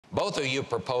Both of you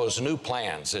proposed new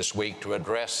plans this week to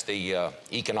address the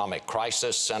economic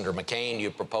crisis. Senator McCain,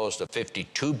 you proposed a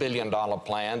 $52 billion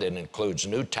plan that includes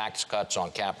new tax cuts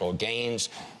on capital gains,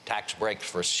 tax breaks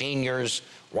for seniors,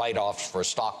 write-offs for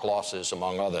stock losses,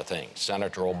 among other things.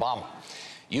 Senator Obama,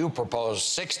 you proposed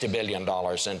 $60 billion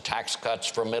in tax cuts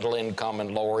for middle-income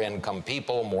and lower-income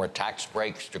people, more tax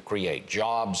breaks to create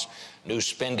jobs, new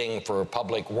spending for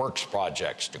public works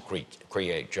projects to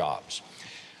create jobs.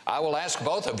 I will ask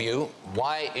both of you,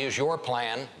 why is your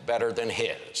plan better than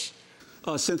his?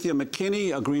 Cynthia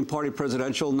McKinney, a Green Party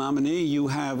presidential nominee, you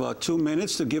have 2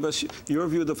 minutes to give us your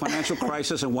view of the financial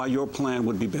crisis and why your plan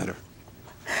would be better.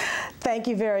 Thank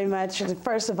you very much.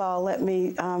 First of all, let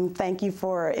me thank you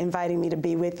for inviting me to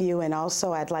be with you. And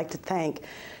also, I'd like to thank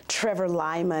Trevor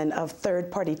Lyman of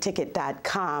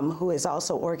thirdpartyticket.com, who has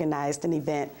also organized an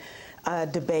event, a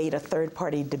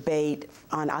third-party debate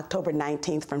on October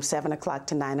 19th from 7 o'clock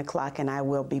to 9 o'clock, and I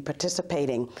will be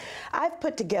participating. I've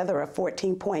put together a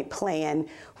 14-point plan,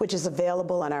 which is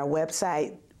available on our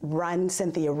website,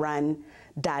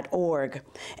 RunCynthiaRun.org.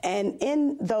 And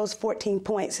in those 14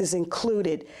 points is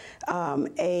included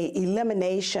a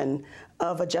elimination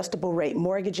of adjustable rate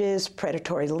mortgages,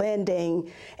 predatory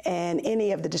lending, and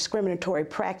any of the discriminatory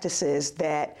practices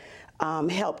that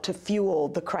help to fuel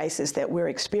the crisis that we're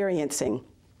experiencing.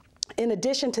 In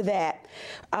addition to that,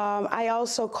 I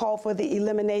also call for the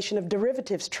elimination of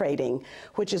derivatives trading,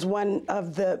 which is one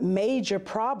of the major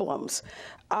problems.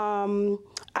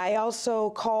 I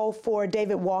also call for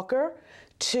David Walker,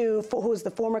 who is the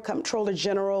former Comptroller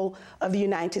General of the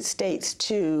United States,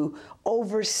 to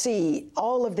oversee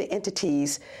all of the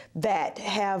entities that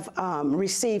have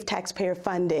received taxpayer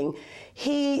funding.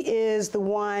 He is the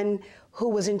one who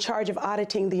was in charge of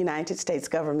auditing the United States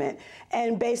government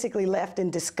and basically left in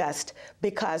disgust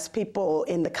because people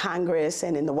in the Congress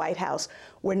and in the White House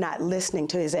were not listening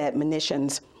to his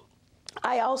admonitions.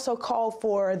 I also call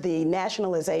for the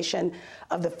nationalization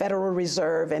of the Federal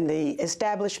Reserve and the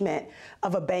establishment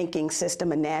of a banking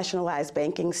system, a nationalized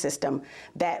banking system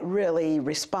that really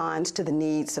responds to the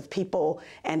needs of people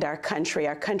and our country.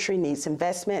 Our country needs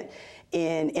investment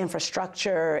in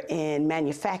infrastructure, in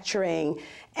manufacturing,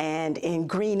 and in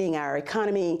greening our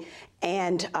economy.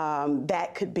 And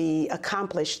that could be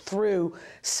accomplished through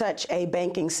such a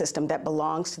banking system that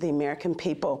belongs to the American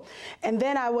people. And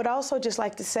then I would also just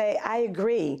like to say, I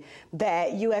agree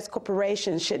that U.S.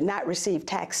 corporations should not receive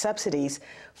tax subsidies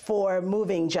for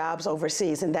moving jobs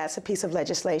overseas. And that's a piece of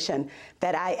legislation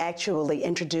that I actually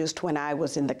introduced when I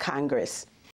was in the Congress.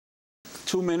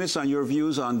 2 minutes on your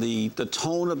views on the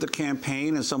tone of the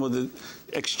campaign and some of the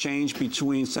exchange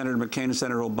between Senator McCain and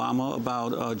Senator Obama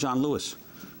about John Lewis.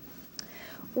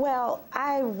 Well,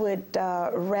 I would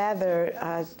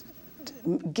rather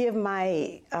give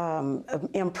my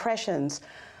impressions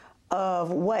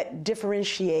of what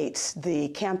differentiates the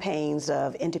campaigns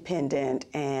of independent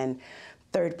and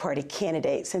third-party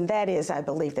candidates, and that is, I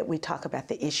believe, that we talk about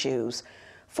the issues.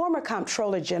 Former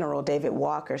Comptroller General David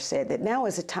Walker said that now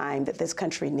is a time that this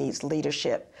country needs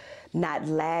leadership, not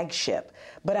lagship.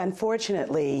 But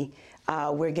unfortunately,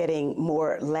 we're getting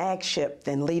more lagship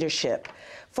than leadership.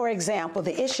 For example,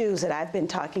 the issues that I've been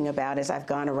talking about as I've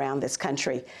gone around this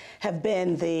country have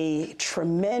been the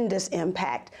tremendous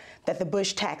impact that the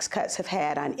Bush tax cuts have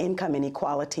had on income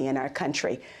inequality in our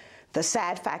country. The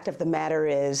sad fact of the matter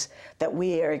is that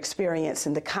we are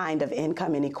experiencing the kind of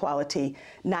income inequality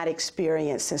not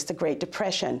experienced since the Great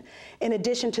Depression. In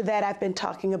addition to that, I've been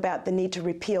talking about the need to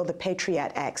repeal the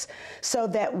Patriot Acts so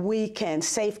that we can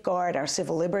safeguard our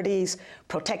civil liberties,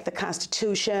 protect the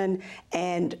Constitution,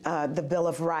 and the Bill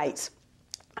of Rights.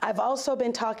 I've also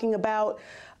been talking about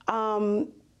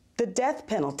the death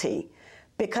penalty,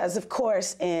 because, of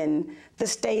course, in the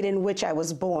state in which I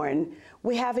was born,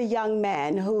 we have a young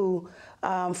man who,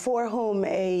 for whom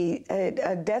a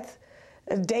death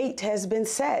date has been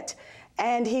set,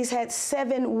 and he's had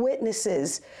 7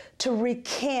 witnesses to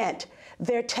recant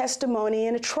their testimony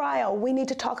in a trial. We need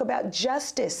to talk about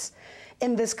justice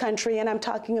in this country, and I'm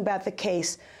talking about the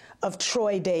case of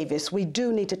Troy Davis. We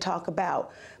do need to talk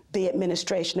about the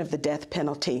administration of the death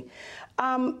penalty.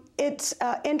 It's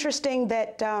interesting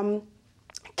that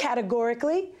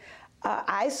categorically,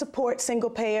 I support single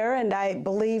payer, and I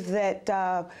believe that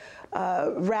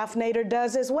Ralph Nader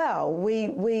does as well.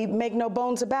 We make no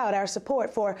bones about our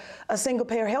support for a single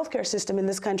payer healthcare system in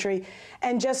this country.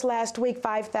 And just last week,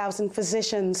 5,000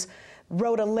 physicians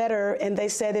wrote a letter, and they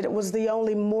said that it was the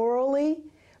only morally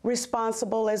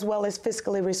responsible as well as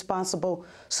fiscally responsible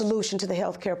solution to the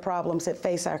healthcare problems that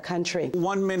face our country.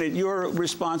 1 minute, your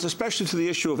response, especially to the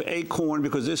issue of ACORN,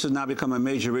 because this has now become a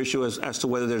major issue as to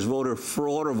whether there's voter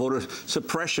fraud or voter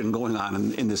suppression going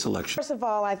on in this election. First of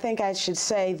all, I think I should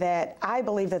say that I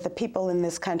believe that the people in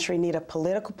this country need a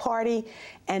political party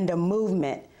and a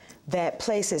movement that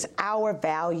places our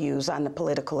values on the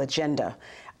political agenda.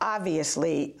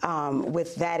 Obviously,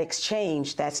 with that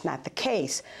exchange, that's not the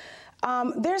case.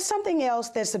 There's something else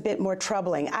that's a bit more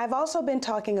troubling. I've also been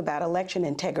talking about election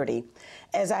integrity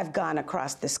as I've gone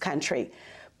across this country.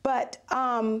 But,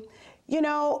 you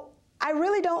know, I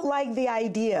really don't like the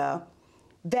idea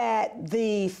that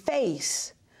the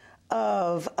face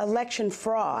of election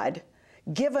fraud,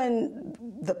 given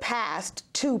the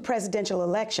past 2 presidential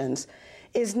elections,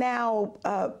 is now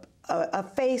a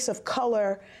face of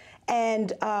color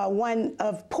and one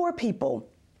of poor people.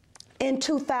 In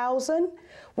 2000,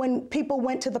 when people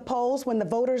went to the polls, when the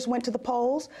voters went to the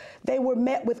polls, they were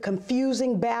met with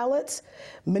confusing ballots,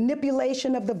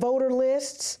 manipulation of the voter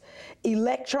lists,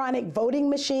 electronic voting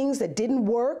machines that didn't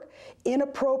work,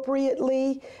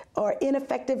 inappropriately or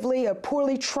ineffectively or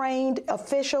poorly trained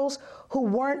officials who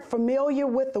weren't familiar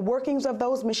with the workings of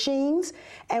those machines.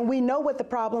 And we know what the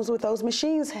problems with those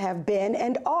machines have been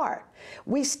and are.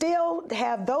 We still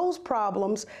have those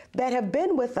problems that have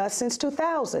been with us since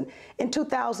 2000. In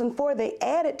 2004, they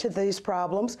added to these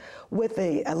problems with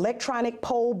the electronic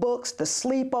poll books, the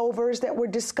sleepovers that were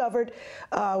discovered,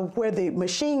 where the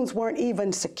machines weren't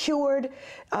even secured,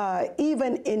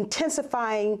 even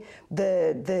intensifying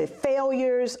the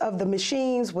failures of the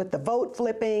machines with the vote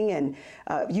flipping and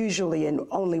usually in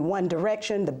only one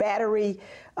direction. The battery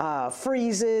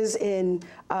freezes in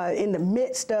the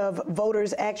midst of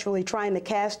voters actually trying to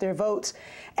cast their votes.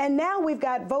 And now we've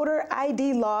got voter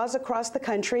ID laws across the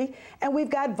country, and we've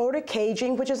got voter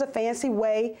caging, which is a fancy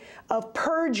way of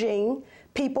purging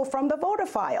people from the voter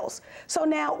files. So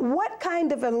now, what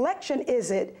kind of election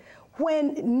is it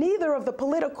when neither of the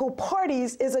political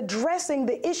parties is addressing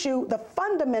the issue, the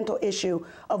fundamental issue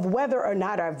of whether or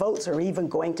not our votes are even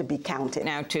going to be counted?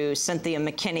 Now to Cynthia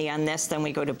McKinney on this, then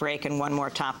we go to break and one more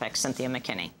topic. Cynthia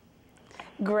McKinney.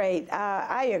 Great.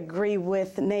 I agree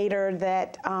with Nader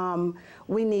that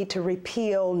we need to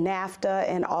repeal NAFTA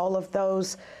and all of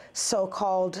those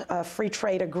so-called free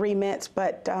trade agreements,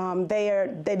 but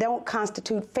they don't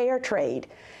constitute fair trade.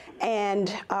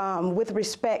 And with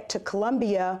respect to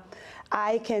Colombia,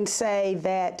 I can say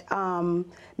that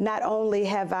not only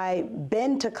have I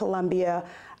been to Colombia,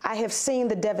 I have seen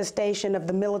the devastation of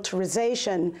the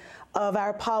militarization of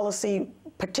our policy,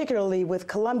 particularly with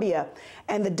Colombia,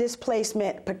 and the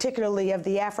displacement, particularly of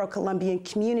the Afro-Colombian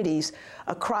communities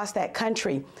across that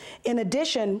country. In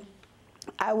addition,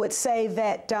 I would say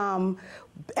that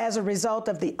as a result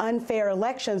of the unfair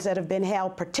elections that have been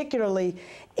held, particularly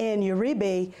in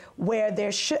Uribe, where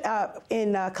there should,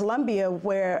 in Colombia,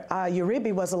 where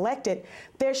Uribe was elected,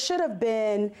 there should have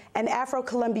been an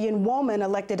Afro-Colombian woman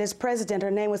elected as president.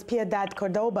 Her name was Piedad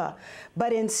Cordoba.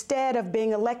 But instead of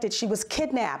being elected, she was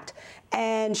kidnapped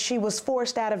and she was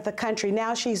forced out of the country.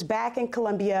 Now she's back in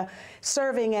Colombia,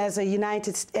 serving as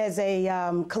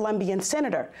a Colombian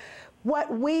senator.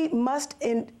 What we must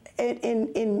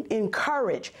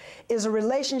encourage is a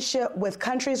relationship with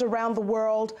countries around the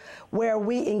world where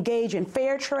we engage in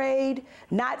fair trade,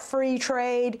 not free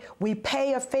trade. We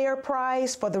pay a fair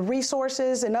price for the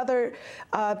resources and other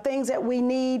things that we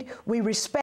need. We respect